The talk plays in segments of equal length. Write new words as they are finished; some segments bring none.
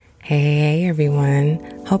Hey everyone.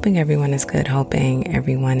 Hoping everyone is good. Hoping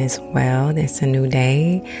everyone is well. It's a new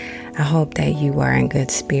day. I hope that you are in good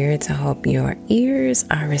spirits. I hope your ears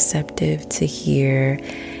are receptive to hear.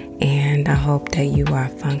 And I hope that you are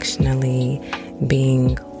functionally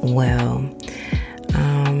being well.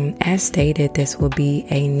 As stated, this will be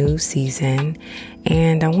a new season.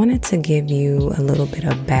 And I wanted to give you a little bit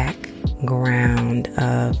of background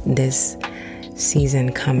of this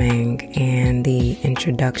season coming and the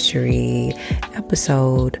introductory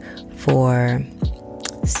episode for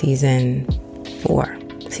season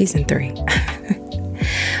 3.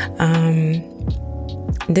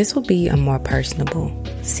 This will be a more personable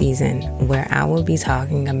season where I will be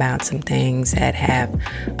talking about some things that have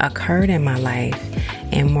occurred in my life,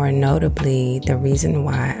 and more notably the reason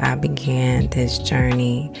why I began this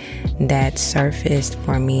journey that surfaced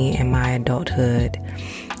for me in my adulthood.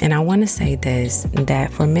 And I want to say this, that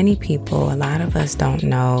for many people, a lot of us don't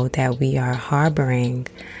know that we are harboring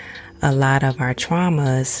a lot of our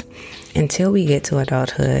traumas until we get to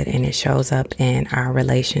adulthood, and it shows up in our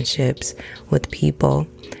relationships with people,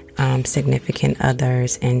 significant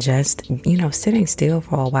others, and just, sitting still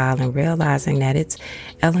for a while and realizing that it's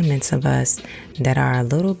elements of us that are a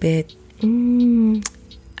little bit,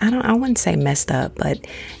 I wouldn't say messed up, but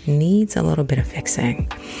needs a little bit of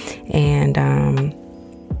fixing. And,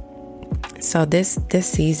 so this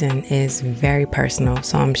season is very personal.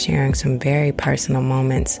 So I'm sharing some very personal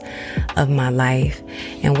moments of my life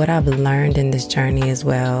and what I've learned in this journey as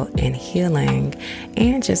well, in healing,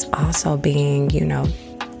 and just also being,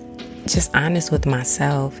 just honest with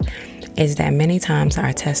myself, is that many times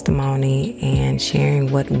our testimony and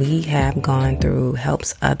sharing what we have gone through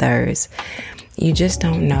helps others. You just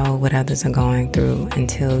don't know what others are going through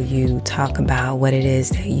until you talk about what it is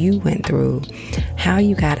that you went through, how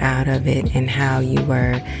you got out of it, and how you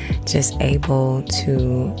were just able to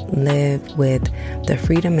live with the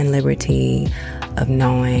freedom and liberty of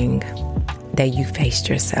knowing that you faced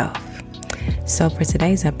yourself. So for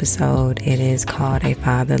today's episode, it is called A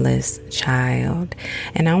Fatherless Child.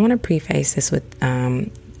 And I want to preface this with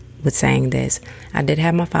saying this. I did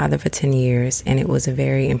have my father for 10 years, and it was a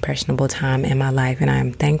very impressionable time in my life. And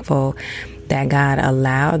I'm thankful that God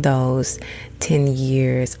allowed those 10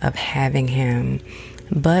 years of having him.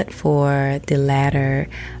 But for the latter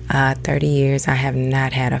 30 years, I have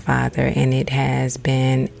not had a father, and it has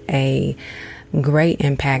been a great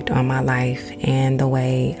impact on my life and the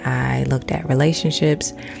way I looked at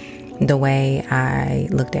relationships, the way I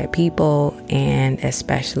looked at people, and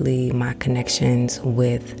especially my connections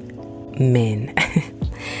with men,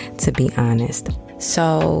 to be honest.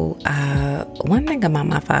 So one thing about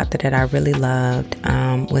my father that I really loved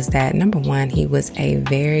was that, number one, he was a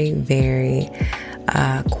very, very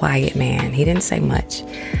quiet man. He didn't say much.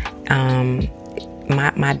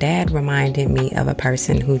 My dad reminded me of a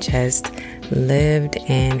person who just lived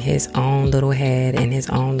in his own little head, in his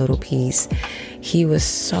own little piece. He was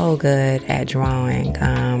so good at drawing.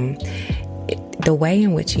 The way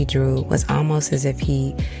in which he drew was almost as if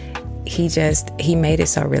he made it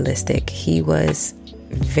so realistic. He was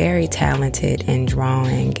very talented in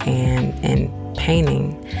drawing and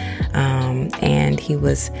painting, and he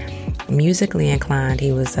was musically inclined.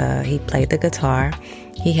 He played the guitar.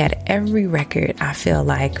 He had every record, I feel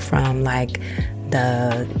like, from like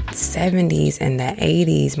the 70s and the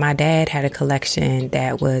 80s. My dad had a collection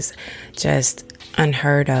that was just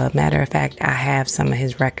unheard of. Matter of fact, I have some of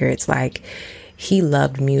his records. Like, he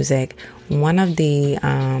loved music. One of the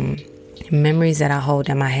memories that I hold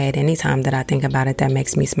in my head anytime that I think about it that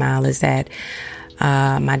makes me smile is that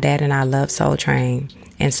my dad and I loved Soul Train.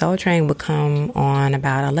 And Soul Train would come on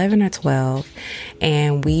about 11 or 12,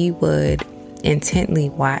 and we would intently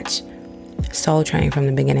watch Soul Train from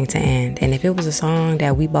the beginning to end. And if it was a song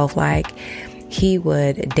that we both like, he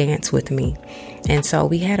would dance with me. And so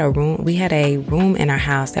we had a room in our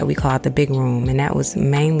house that we called the big room, and that was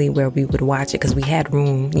mainly where we would watch it because we had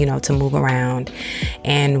room, to move around,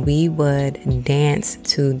 and we would dance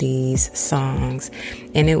to these songs.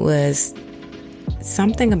 And it was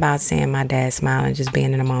something about seeing my dad smile and just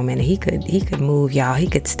being in a moment. And he could move, y'all. He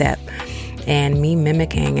could step. And me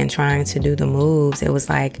mimicking and trying to do the moves, it was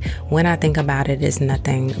like, when I think about it, it's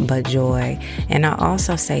nothing but joy. And I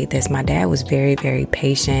also say this, my dad was very, very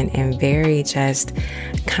patient and very just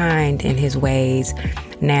kind in his ways.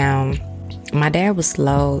 Now, my dad was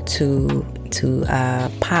slow to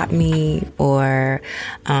pop me or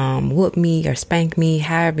whoop me or spank me,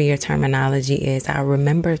 however your terminology is. I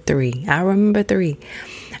remember three.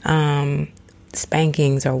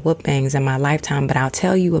 spankings or whoopings in my lifetime, but I'll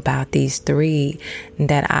tell you about these 3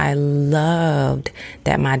 that I loved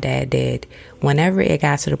that my dad did. Whenever it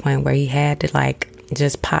got to the point where he had to like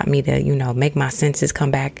just pop me to, make my senses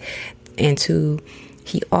come back into,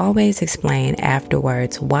 he always explained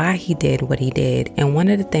afterwards why he did what he did. And one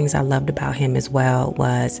of the things I loved about him as well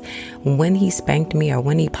was when he spanked me or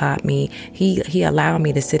when he popped me, he allowed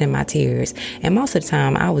me to sit in my tears. And most of the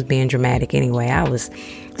time I was being dramatic anyway. I was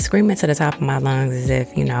screaming to the top of my lungs as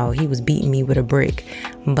if, he was beating me with a brick.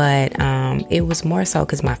 But it was more so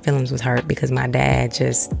because my feelings was hurt because my dad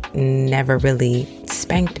just never really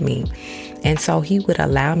spanked me. And so he would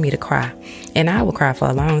allow me to cry, and I would cry for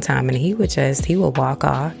a long time, and he would walk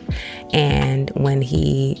off. And when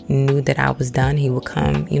he knew that I was done, he would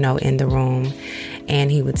come, in the room, and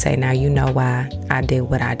he would say, now, you know why I did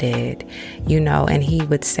what I did, and he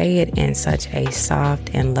would say it in such a soft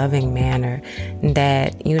and loving manner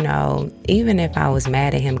that, even if I was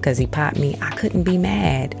mad at him because he popped me, I couldn't be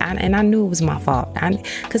mad. And I knew it was my fault.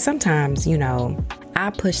 Because sometimes, I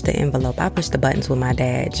pushed the envelope. I pushed the buttons with my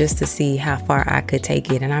dad just to see how far I could take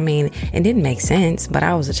it. And I mean, it didn't make sense, but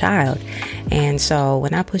I was a child. And so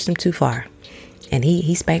when I pushed him too far and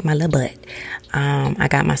he spanked my little butt, I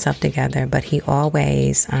got myself together. But he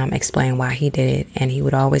always explained why he did it. And he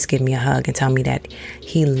would always give me a hug and tell me that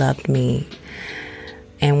he loved me.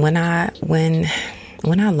 And when I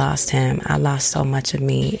lost him, I lost so much of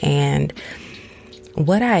me. And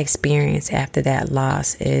what I experienced after that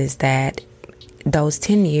loss is that those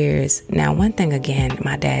 10 years, now one thing again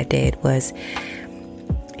my dad did was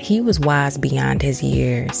he was wise beyond his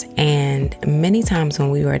years. And many times when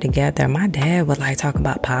we were together, my dad would like talk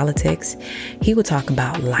about politics. He would talk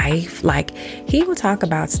about life. Like he would talk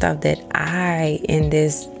about stuff that I, in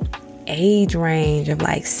this age range of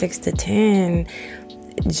like 6 to 10,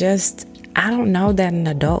 just, I don't know that an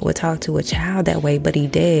adult would talk to a child that way, but he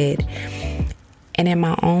did. And in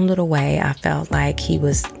my own little way, I felt like he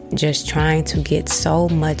was just trying to get so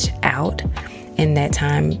much out in that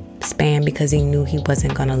time span because he knew he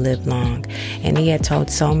wasn't going to live long. And he had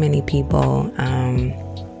told so many people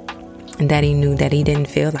that he knew that he didn't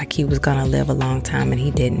feel like he was going to live a long time, and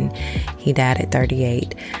he didn't. He died at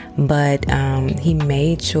 38. But he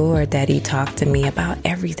made sure that he talked to me about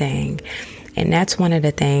everything. And that's one of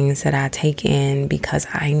the things that I take in because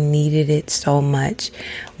I needed it so much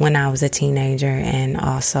when I was a teenager and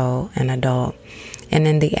also an adult. And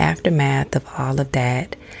in the aftermath of all of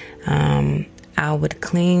that, I would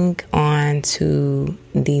cling on to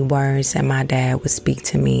the words that my dad would speak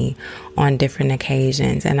to me on different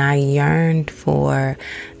occasions. And I yearned for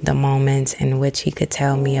the moments in which he could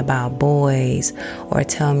tell me about boys or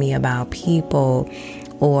tell me about people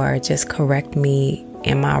or just correct me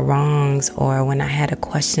in my wrongs or when I had a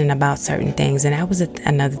question about certain things. And that was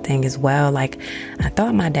another thing as well. Like, I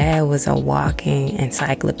thought my dad was a walking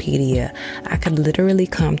encyclopedia. I could literally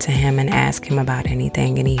come to him and ask him about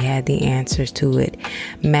anything and he had the answers to it.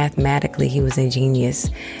 Mathematically, he was a genius.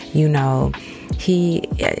 It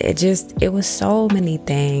was so many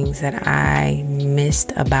things that I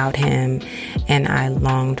missed about him and I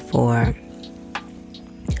longed for.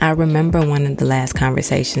 I remember one of the last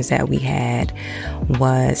conversations that we had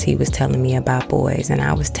was he was telling me about boys, and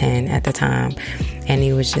I was 10 at the time, and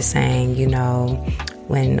he was just saying,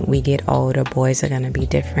 when we get older, boys are going to be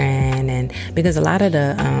different, and because a lot of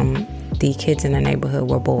the kids in the neighborhood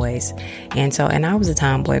were boys, and I was a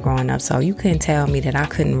tomboy growing up, so you couldn't tell me that I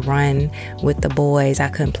couldn't run with the boys, I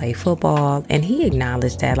couldn't play football, and he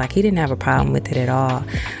acknowledged that, like he didn't have a problem with it at all,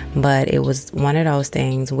 but it was one of those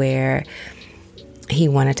things where he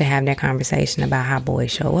wanted to have that conversation about how boys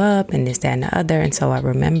show up and this, that, and the other. And so I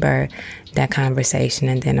remember that conversation.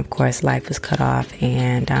 And then, of course, life was cut off.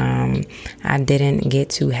 And I didn't get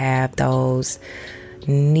to have those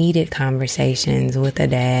needed conversations with a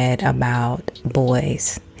dad about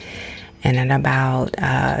boys and about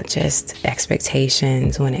just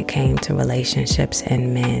expectations when it came to relationships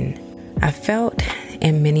and men. I felt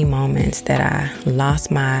in many moments that I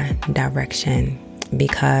lost my direction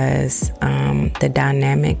because the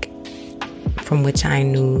dynamic from which I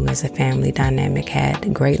knew as a family dynamic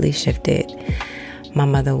had greatly shifted. My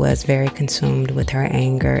mother was very consumed with her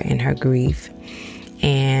anger and her grief.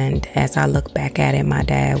 And as I look back at it, my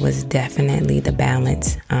dad was definitely the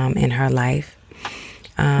balance in her life.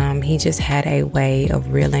 He just had a way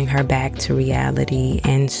of reeling her back to reality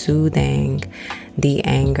and soothing the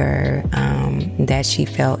anger that she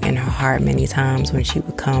felt in her heart many times when she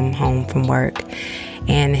would come home from work.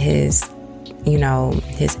 And his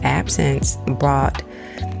absence brought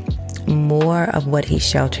more of what he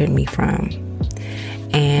sheltered me from.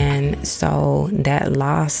 And So that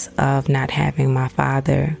loss of not having my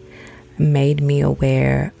father made me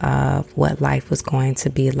aware of what life was going to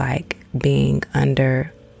be like being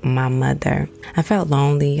under my mother. I felt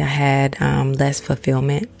lonely. I had less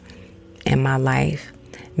fulfillment in my life.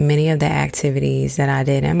 Many of the activities that I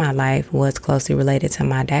did in my life was closely related to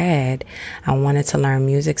my dad. I wanted to learn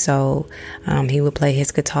music, so he would play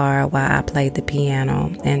his guitar while I played the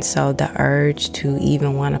piano. And so the urge to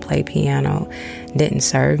even want to play piano didn't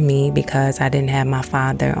serve me because I didn't have my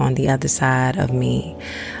father on the other side of me.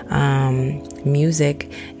 Music,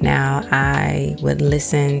 now I would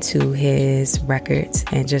listen to his records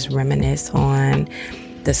and just reminisce on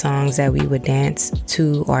the songs that we would dance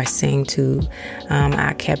to or sing to.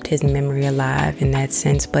 I kept his memory alive in that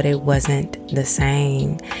sense, but it wasn't the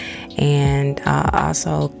same. And I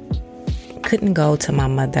also couldn't go to my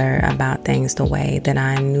mother about things the way that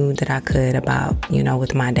I knew that I could about,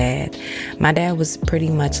 with my dad. My dad was pretty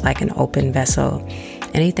much like an open vessel.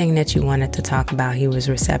 Anything that you wanted to talk about, he was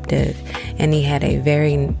receptive, and he had a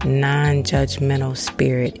very non-judgmental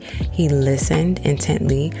spirit. He listened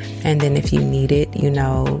intently, and then if you needed,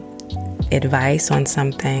 advice on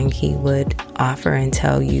something, he would offer and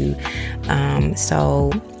tell you.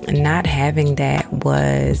 So not having that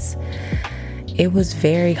was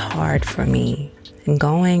very hard for me.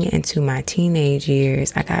 Going into my teenage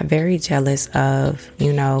years, I got very jealous of,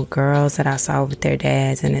 girls that I saw with their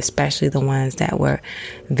dads, and especially the ones that were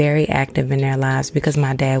very active in their lives, because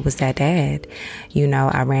my dad was that dad.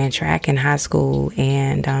 I ran track in high school,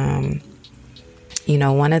 and,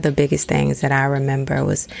 one of the biggest things that I remember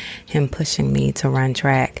was him pushing me to run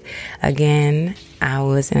track. Again, I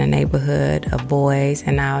was in a neighborhood of boys,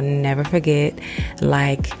 and I'll never forget,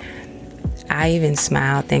 I even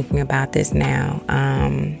smile thinking about this now.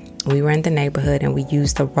 We were in the neighborhood and we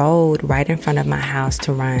used the road right in front of my house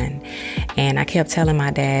to run. And I kept telling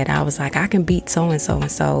my dad, I was like, I can beat so-and-so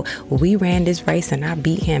and so. We ran this race and I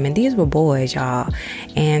beat him. And these were boys, y'all.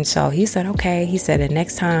 And so he said, okay. He said, the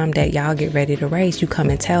next time that y'all get ready to race, you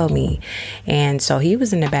come and tell me. And so he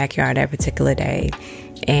was in the backyard that particular day.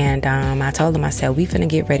 And I told him, I said, we finna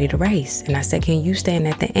get ready to race. And I said, can you stand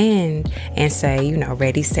at the end and say,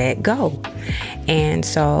 ready, set, go. And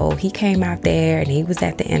so he came out there and he was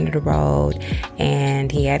at the end of the road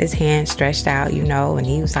and he had his hand stretched out, and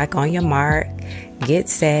he was like, on your mark, get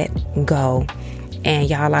set, go. And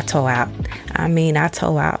y'all, I tore out. I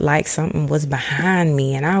tore out like something was behind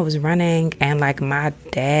me, and I was running and like my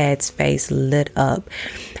dad's face lit up,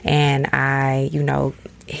 and I,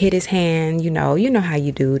 hit his hand, you know how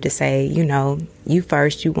you do, to say, you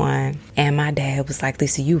first, you won. And my dad was like,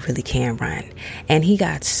 Lisa, you really can run. And he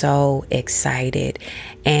got so excited.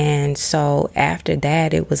 And so after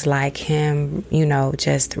that, it was like him,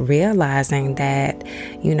 just realizing that,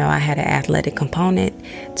 I had an athletic component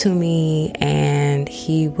to me, and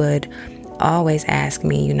he would always ask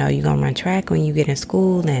me, you gonna run track when you get in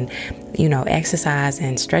school, and exercise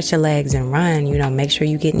and stretch your legs and run, make sure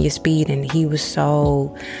you get in your speed. And he was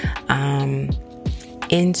so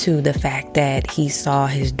into the fact that he saw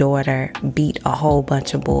his daughter beat a whole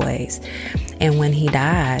bunch of boys. And when he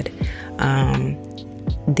died,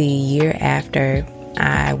 the year after,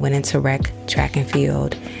 I went into track and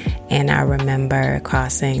field, and I remember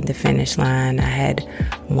crossing the finish line. I had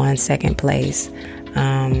won second place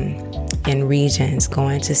in regions,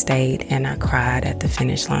 going to state, and I cried at the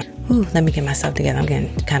finish line. Let me get myself together. I'm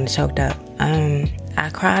getting kind of choked up. I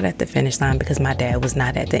cried at the finish line because my dad was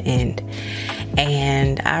not at the end.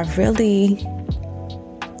 And I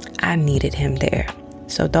needed him there.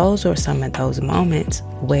 So those were some of those moments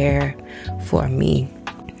where, for me,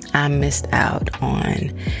 I missed out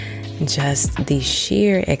on just the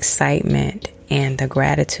sheer excitement and the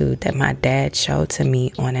gratitude that my dad showed to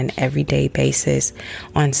me on an everyday basis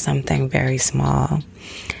on something very small.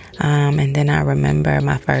 And then I remember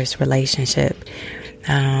my first relationship.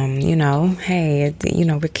 We're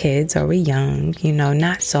kids, or we're young,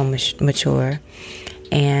 not so mature.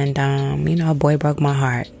 And, a boy broke my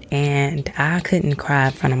heart. And I couldn't cry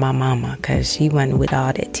in front of my mama because she wasn't with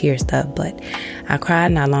all that tear stuff. But I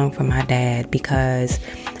cried not long for my dad because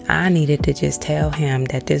I needed to just tell him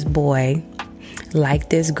that this boy liked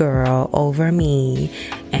this girl over me.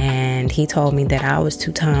 And he told me that I was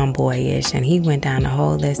too tomboyish. And he went down the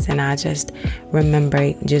whole list. And I just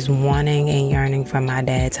remember just wanting and yearning for my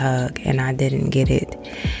dad's hug. And I didn't get it.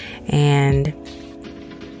 And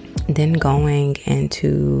then going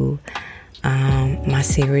into my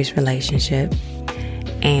serious relationship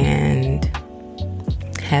and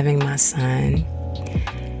having my son,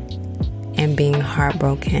 and being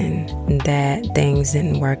heartbroken that things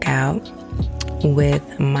didn't work out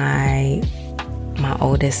with my my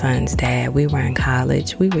oldest son's dad. We were in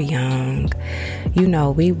college. We were young.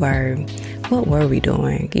 What were we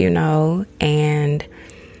doing? And,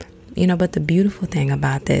 but the beautiful thing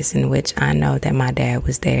about this, in which I know that my dad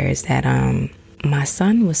was there, is that my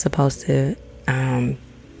son was supposed to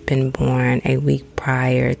been born a week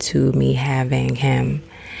prior to me having him.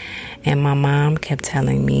 And my mom kept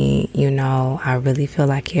telling me, I really feel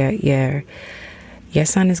like your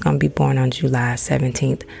son is going to be born on July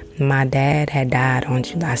 17th. My dad had died on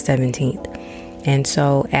July 17th. And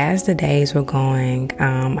so as the days were going,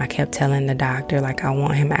 I kept telling the doctor, like, I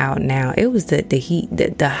want him out now. It was the heat,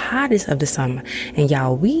 the hottest of the summer. And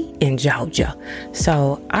y'all, we in Georgia.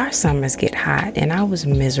 So our summers get hot. And I was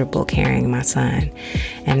miserable carrying my son.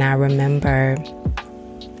 And I remember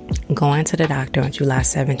going to the doctor on July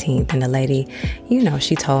 17th. And the lady,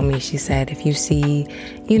 she told me, she said, if you see,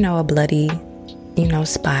 a bloody,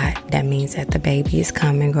 spot, that means that the baby is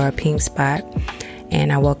coming, or a pink spot.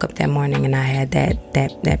 And I woke up that morning and I had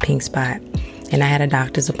that pink spot. And I had a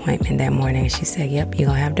doctor's appointment that morning. She said, yep, you're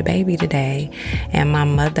going to have the baby today. And my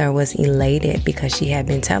mother was elated because she had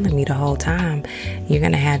been telling me the whole time, you're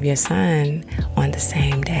going to have your son on the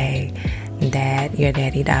same day that your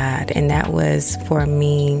daddy died. And that was for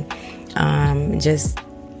me just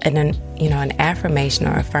an affirmation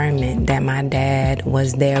or affirmation that my dad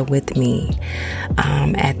was there with me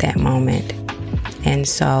at that moment. And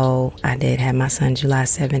so I did have my son July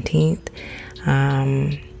 17th.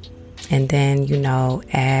 And then,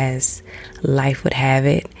 as life would have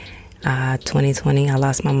it, 2020, I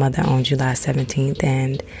lost my mother on July 17th.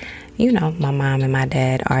 And, my mom and my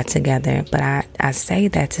dad are together. But I say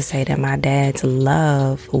that to say that my dad's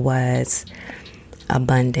love was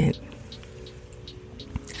abundant.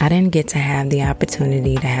 I didn't get to have the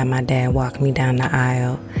opportunity to have my dad walk me down the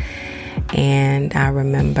aisle. And I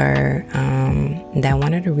remember that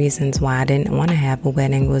one of the reasons why I didn't want to have a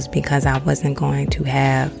wedding was because I wasn't going to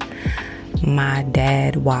have my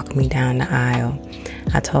dad walk me down the aisle.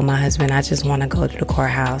 I told my husband, I just want to go to the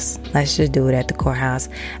courthouse. Let's just do it at the courthouse.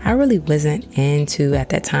 I really wasn't into, at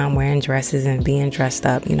that time, wearing dresses and being dressed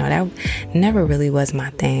up. That never really was my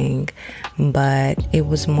thing. But it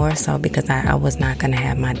was more so because I was not going to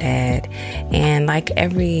have my dad. And like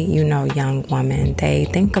every, young woman, they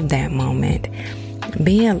think of that moment,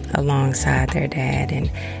 being alongside their dad and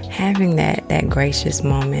having that gracious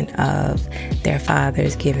moment of their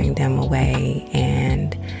fathers giving them away.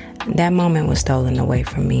 And that moment was stolen away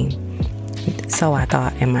from me. So I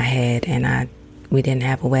thought in my head, and we didn't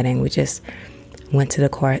have a wedding. We just went to the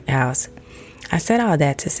courthouse. I said all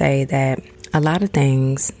that to say that a lot of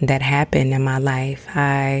things that happened in my life,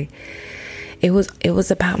 it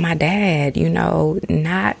was about my dad,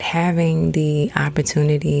 not having the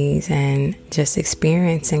opportunities and just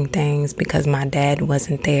experiencing things because my dad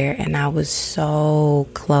wasn't there, and I was so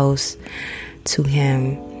close to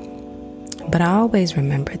him. But I always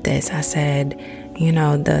remembered this. I said,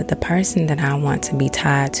 the person that I want to be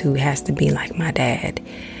tied to has to be like my dad.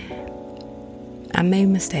 I made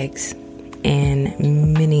mistakes in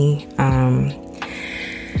many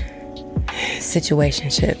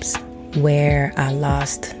situationships where I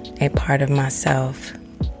lost a part of myself.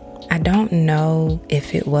 I don't know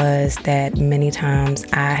if it was that many times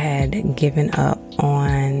I had given up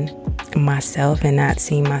on myself and not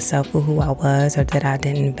seeing myself for who I was, or that I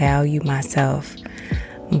didn't value myself.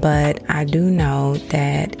 But I do know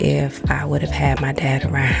that if I would have had my dad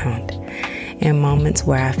around, in moments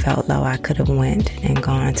where I felt low, I could have went and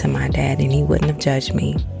gone to my dad, and he wouldn't have judged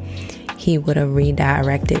me. He would have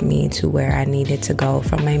redirected me to where I needed to go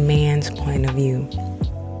from a man's point of view.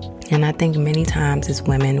 And I think many times as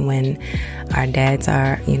women, when our dads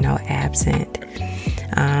are, absent,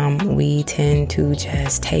 we tend to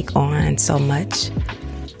just take on so much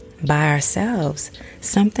by ourselves.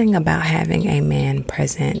 Something about having a man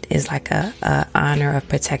present is like a honor of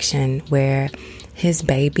protection, where his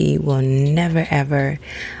baby will never ever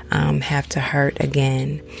have to hurt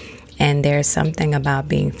again. And there's something about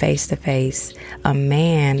being face to face, a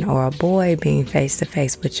man or a boy being face to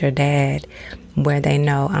face with your dad, where they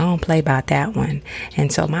know I don't play about that one.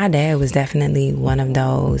 And so my dad was definitely one of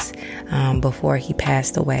those before he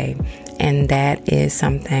passed away. And that is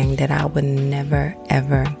something that I would never,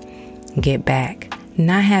 ever get back.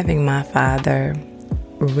 Not having my father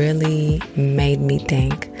really made me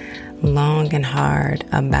think long and hard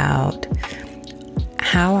about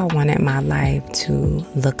how I wanted my life to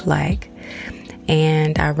look like.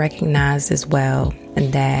 And I recognized as well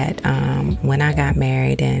that when I got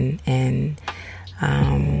married and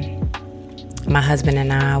my husband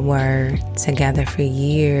and I were together for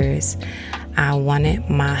years, I wanted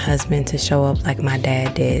my husband to show up like my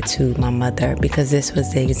dad did to my mother, because this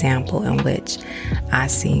was the example in which I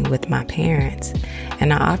seen with my parents.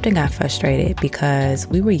 And I often got frustrated because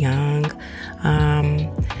we were young,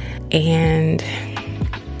 and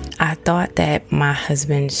I thought that my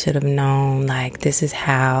husband should have known, like, this is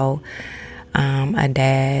how a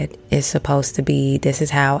dad is supposed to be. This is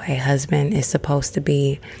how a husband is supposed to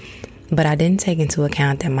be. But I didn't take into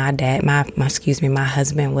account that my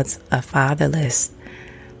husband was a fatherless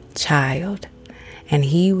child, and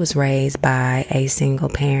he was raised by a single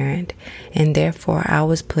parent, and therefore I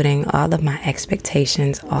was putting all of my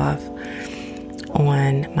expectations off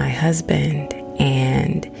on my husband.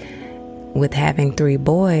 And with having 3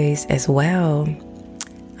 boys as well,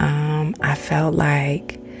 I felt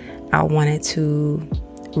like I wanted to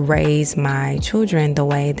raise my children the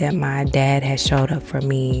way that my dad had showed up for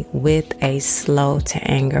me, with a slow to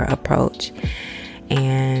anger approach,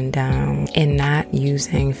 and not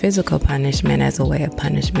using physical punishment as a way of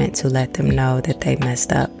punishment to let them know that they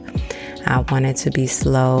messed up. I wanted to be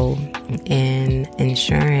slow in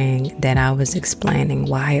ensuring that I was explaining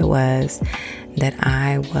why it was that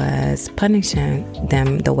I was punishing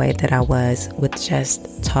them the way that I was, with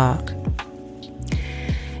just talk.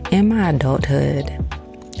 In my adulthood,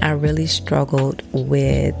 I really struggled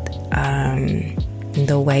with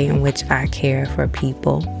the way in which I care for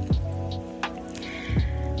people.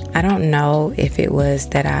 I don't know if it was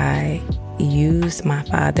that I used my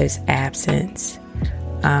father's absence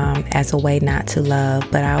as a way not to love,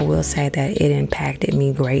 but I will say that it impacted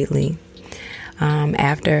me greatly.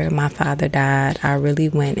 After my father died, I really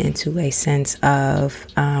went into a sense of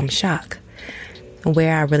shock,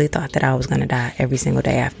 where I really thought that I was going to die every single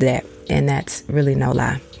day after that. And that's really no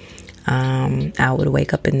lie. I would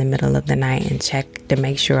wake up in the middle of the night and check to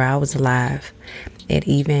make sure I was alive. It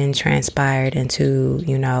even transpired into,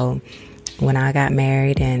 when I got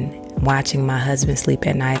married and watching my husband sleep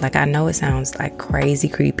at night. Like, I know it sounds like crazy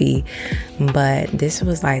creepy, but this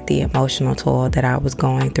was like the emotional toll that I was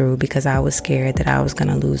going through, because I was scared that I was going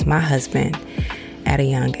to lose my husband at a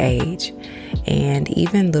young age. And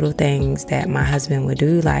even little things that my husband would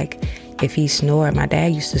do, like if he snored, my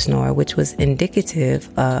dad used to snore, which was indicative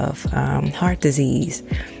of heart disease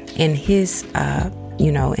in his,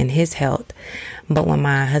 in his health. But when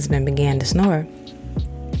my husband began to snore,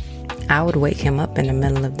 I would wake him up in the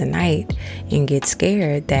middle of the night and get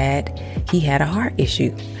scared that he had a heart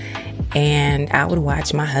issue. And I would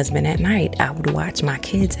watch my husband at night. I would watch my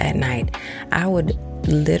kids at night. I would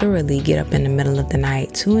literally get up in the middle of the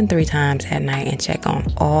night 2 and 3 times at night and check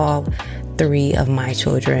on all 3 of my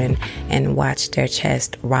children and watch their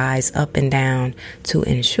chest rise up and down to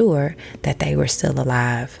ensure that they were still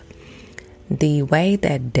alive. The way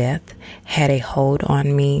that death had a hold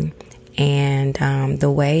on me, and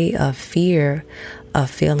the way of fear of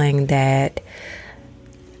feeling that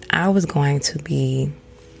I was going to be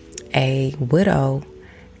a widow,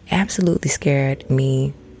 absolutely scared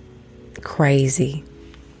me crazy.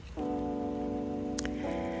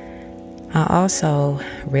 I also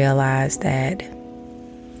realized that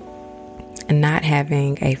not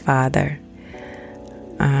having a father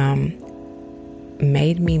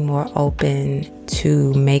made me more open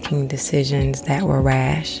to making decisions that were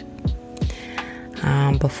rash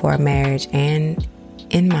before marriage and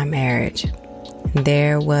in my marriage.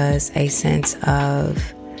 There was a sense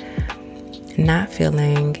of not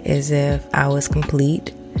feeling as if I was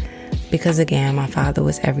complete, because again, my father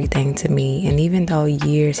was everything to me. And even though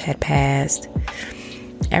years had passed,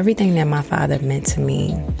 everything that my father meant to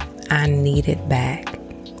me, I needed back.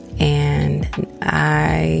 And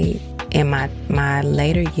in my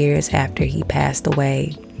later years after he passed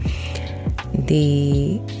away,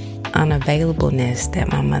 the unavailableness that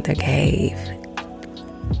my mother gave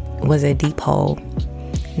was a deep hole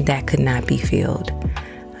that could not be filled.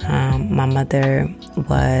 My mother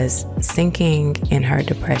was sinking in her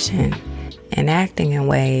depression and acting in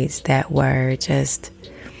ways that were just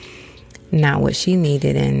not what she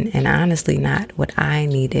needed, and honestly not what I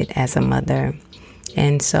needed as a mother.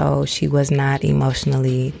 And so she was not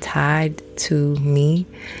emotionally tied to me.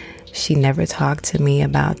 She never talked to me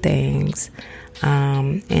about things.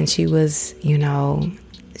 And she was,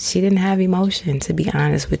 she didn't have emotion, to be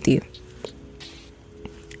honest with you.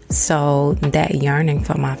 So that yearning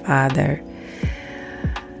for my father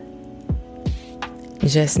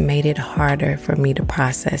just made it harder for me to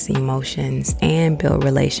process emotions and build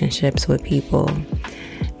relationships with people,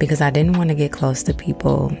 because I didn't want to get close to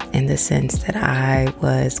people in the sense that I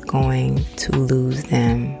was going to lose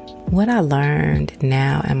them. What I learned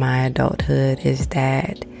now in my adulthood is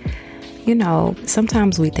that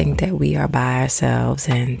sometimes we think that we are by ourselves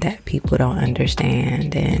and that people don't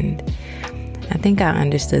understand. And I think I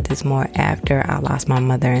understood this more after I lost my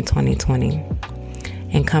mother in 2020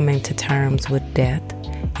 and coming to terms with death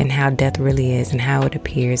and how death really is and how it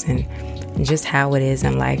appears and just how it is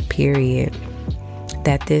in life, period.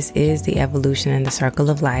 That this is the evolution and the circle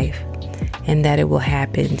of life and that it will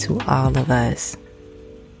happen to all of us.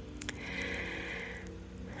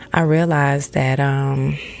 I realized that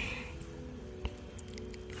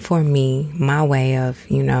for me, my way of,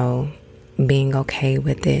 being okay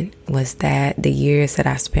with it was that the years that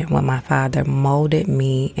I spent with my father molded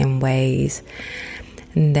me in ways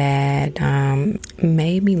that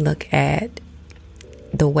made me look at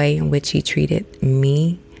the way in which he treated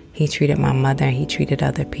me. He treated my mother, he treated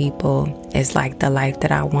other people. It's like the life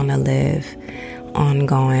that I want to live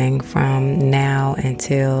ongoing from now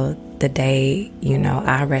until the day,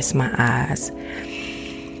 I rest my eyes.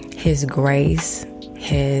 His grace,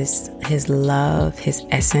 his love, his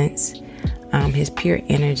essence, his pure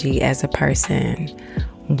energy as a person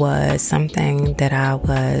was something that I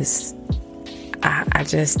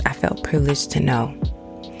felt privileged to know.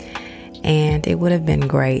 And it would have been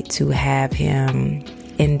great to have him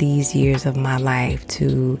in these years of my life,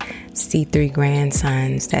 to see 3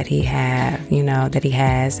 grandsons that he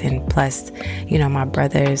has, and plus, my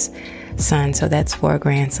brother's son. So that's 4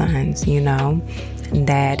 grandsons,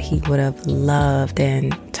 that he would have loved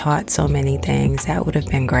and taught so many things. That would have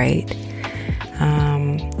been great.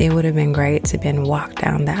 It would have been great to been walked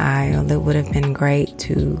down the aisle. It would have been great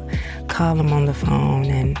to call him on the phone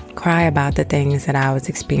and cry about the things that I was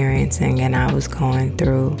experiencing and I was going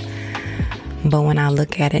through. But when I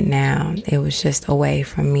look at it now, it was just a way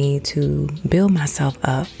for me to build myself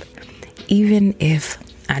up. Even if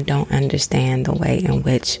I don't understand the way in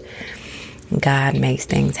which God makes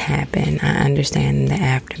things happen, I understand in the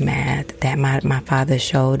aftermath that my father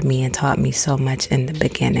showed me and taught me so much in the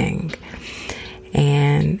beginning.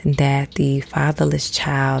 And that the fatherless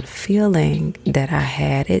child feeling that I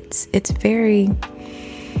had, it's very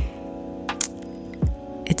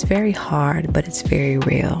hard, but it's very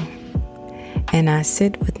real. And I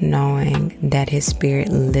sit with knowing that his spirit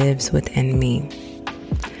lives within me.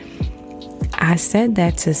 I said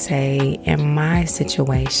that to say, in my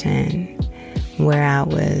situation where I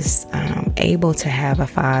was able to have a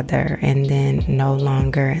father and then no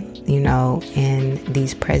longer, in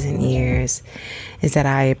these present years, is that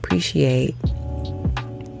I appreciate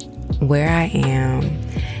where I am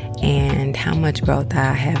and how much growth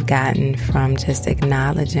I have gotten from just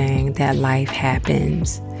acknowledging that life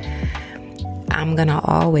happens. I'm going to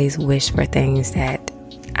always wish for things that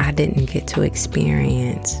I didn't get to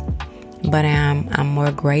experience. But I'm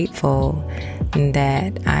more grateful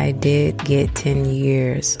that I did get 10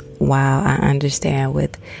 years. While I understand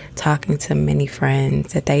with talking to many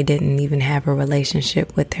friends that they didn't even have a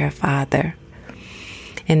relationship with their father.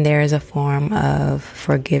 And there is a form of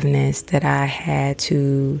forgiveness that I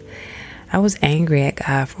was angry at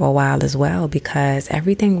God for a while as well, because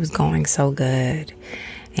everything was going so good.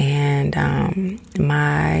 And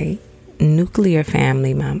my nuclear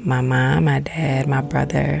family, my mom, my dad, my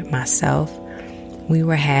brother, myself, we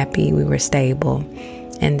were happy, we were stable.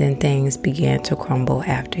 And then things began to crumble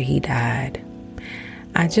after he died.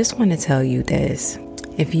 I just want to tell you this.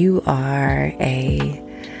 If you are a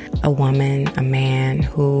woman, a man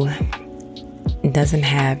who doesn't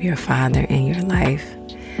have your father in your life,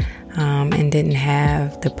 and didn't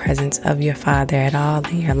have the presence of your father at all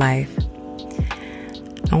in your life,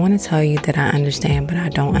 I want to tell you that I understand, but I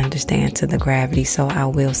don't understand to the gravity, so I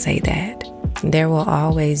will say that. There will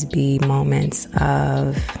always be moments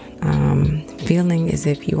of feeling as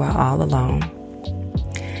if you are all alone,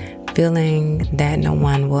 feeling that no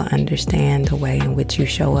one will understand the way in which you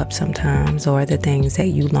show up sometimes, or the things that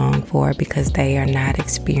you long for, because they are not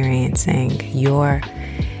experiencing your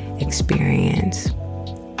experience.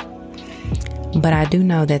 But I do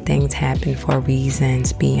know that things happen for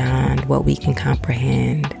reasons beyond what we can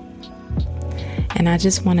comprehend. And I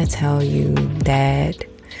just want to tell you that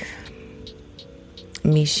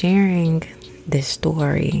me sharing this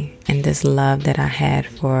story and this love that I had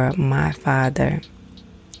for my father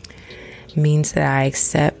means that I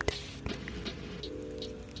accept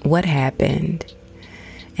what happened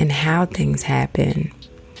and how things happen.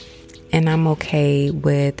 And I'm okay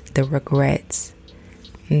with the regrets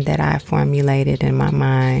that I formulated in my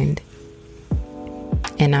mind.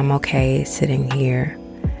 And I'm okay sitting here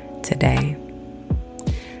today.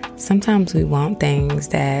 Sometimes we want things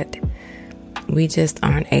that we just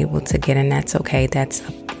aren't able to get, and that's okay. That's,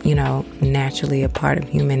 naturally a part of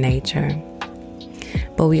human nature.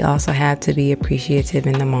 But we also have to be appreciative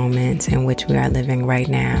in the moments in which we are living right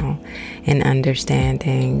now, and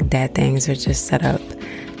understanding that things are just set up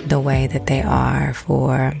the way that they are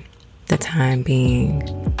for the time being.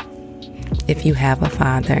 If you have a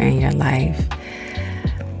father in your life,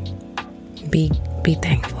 be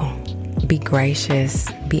thankful, be gracious,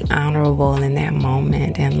 be honorable in that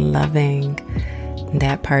moment, and loving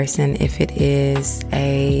that person. If it is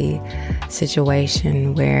a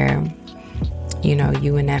situation where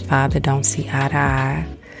you and that father don't see eye to eye,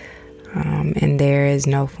 and there is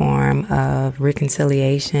no form of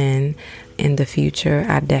reconciliation in the future,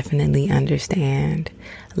 I definitely understand.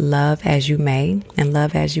 Love as you may and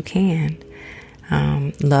love as you can.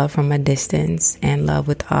 Love from a distance and love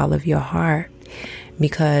with all of your heart.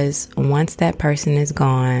 Because once that person is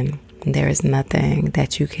gone, there is nothing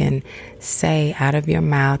that you can say out of your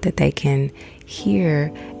mouth that they can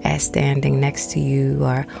hear as standing next to you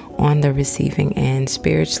or on the receiving end.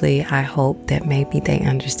 Spiritually, I hope that maybe they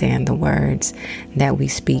understand the words that we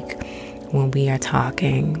speak when we are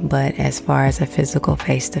talking. But as far as a physical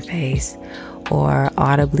face-to-face or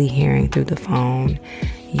audibly hearing through the phone,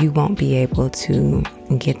 you won't be able to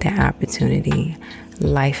get that opportunity.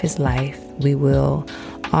 Life is life. We will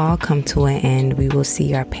all come to an end. We will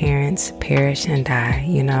see our parents perish and die,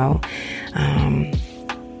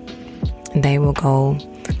 They will go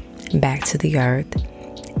back to the earth,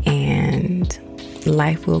 and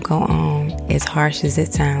life will go on. As harsh as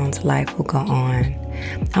it sounds, life will go on.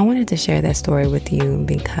 I wanted to share that story with you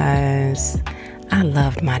because I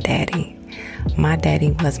loved my daddy. My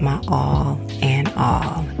daddy was my all and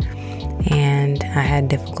all. And I had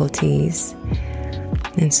difficulties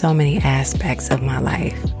in so many aspects of my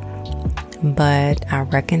life. But I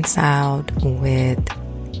reconciled with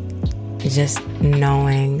just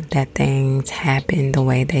knowing that things happen the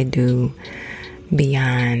way they do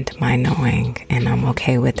beyond my knowing, and I'm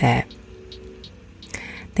okay with that.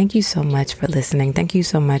 Thank you so much for listening. Thank you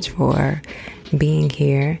so much for being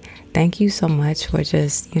here. Thank you so much for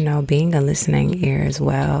just, being a listening ear as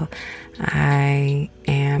well. I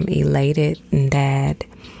am elated that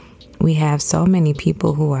we have so many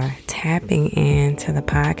people who are tapping into the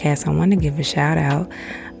podcast. I want to give a shout out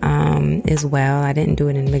as well. I didn't do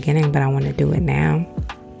it in the beginning, but I want to do it now.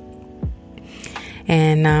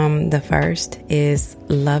 And the first is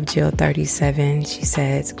Love Jill 37. She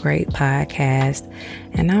says, great podcast.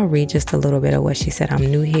 And I'll read just a little bit of what she said. I'm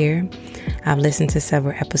new here. I've listened to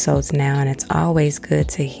several episodes now, and it's always good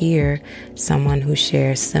to hear someone who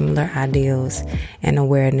shares similar ideals and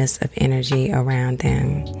awareness of energy around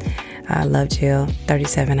them. Love Jill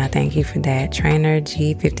 37. I thank you for that. Trainer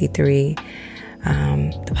G53.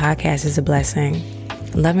 The podcast is a blessing.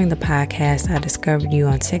 Loving the podcast. I discovered you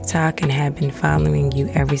on TikTok and have been following you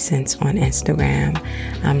ever since on Instagram.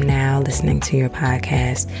 I'm now listening to your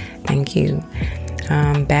podcast. Thank you.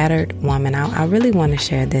 Battered Woman. I really want to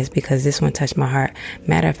share this because this one touched my heart.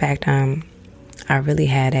 Matter of fact, I really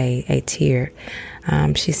had a tear.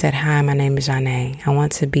 She said, hi, my name is Janae. I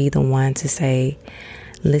want to be the one to say,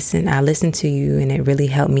 I listened to you and it really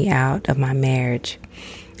helped me out of my marriage.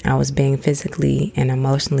 I was being physically and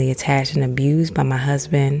emotionally attached and abused by my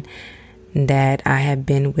husband that I had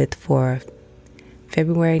been with for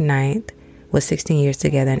February 9th, was 16 years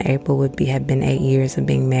together, and April have been 8 years of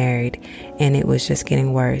being married, and it was just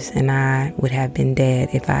getting worse, and I would have been dead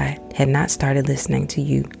if I had not started listening to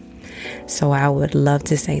you. So I would love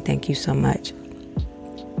to say thank you so much.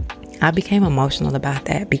 I became emotional about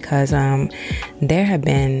that because there have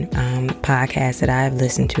been podcasts that I've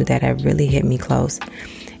listened to that have really hit me close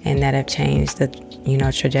and that have changed the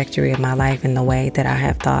trajectory of my life in the way that I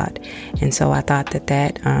have thought. And so I thought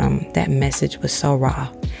that message was so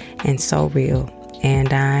raw and so real.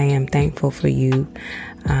 And I am thankful for you,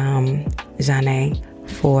 Janae,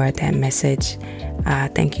 for that message.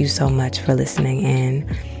 Thank you so much for listening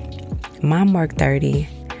in. Mom Work 30.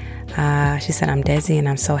 She said, I'm Desi, and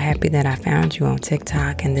I'm so happy that I found you on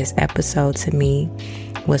TikTok. And this episode to me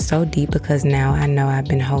was so deep because now I know I've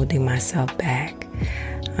been holding myself back.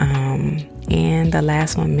 And the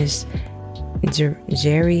last one, Miss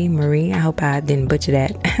Jerry Marie. I hope I didn't butcher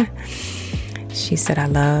that. She said, I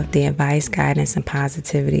love the advice, guidance, and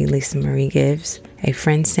positivity Lisa Marie gives. A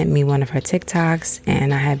friend sent me one of her TikToks,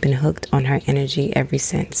 and I have been hooked on her energy ever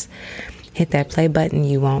since. Hit that play button.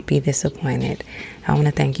 You won't be disappointed. I want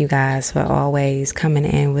to thank you guys for always coming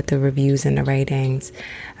in with the reviews and the ratings.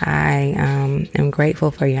 I am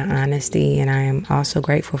grateful for your honesty, and I am also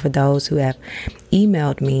grateful for those who have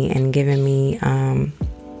emailed me and given me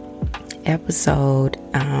episode,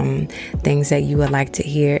 things that you would like to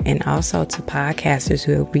hear, and also to podcasters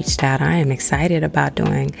who have reached out. I am excited about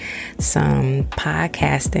doing some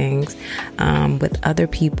podcastings with other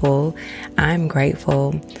people. I'm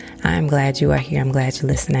grateful. I'm glad you are here. I'm glad you're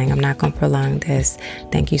listening. I'm not going to prolong this.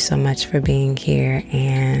 Thank you so much for being here,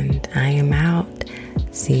 and I am out.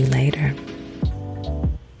 See you later.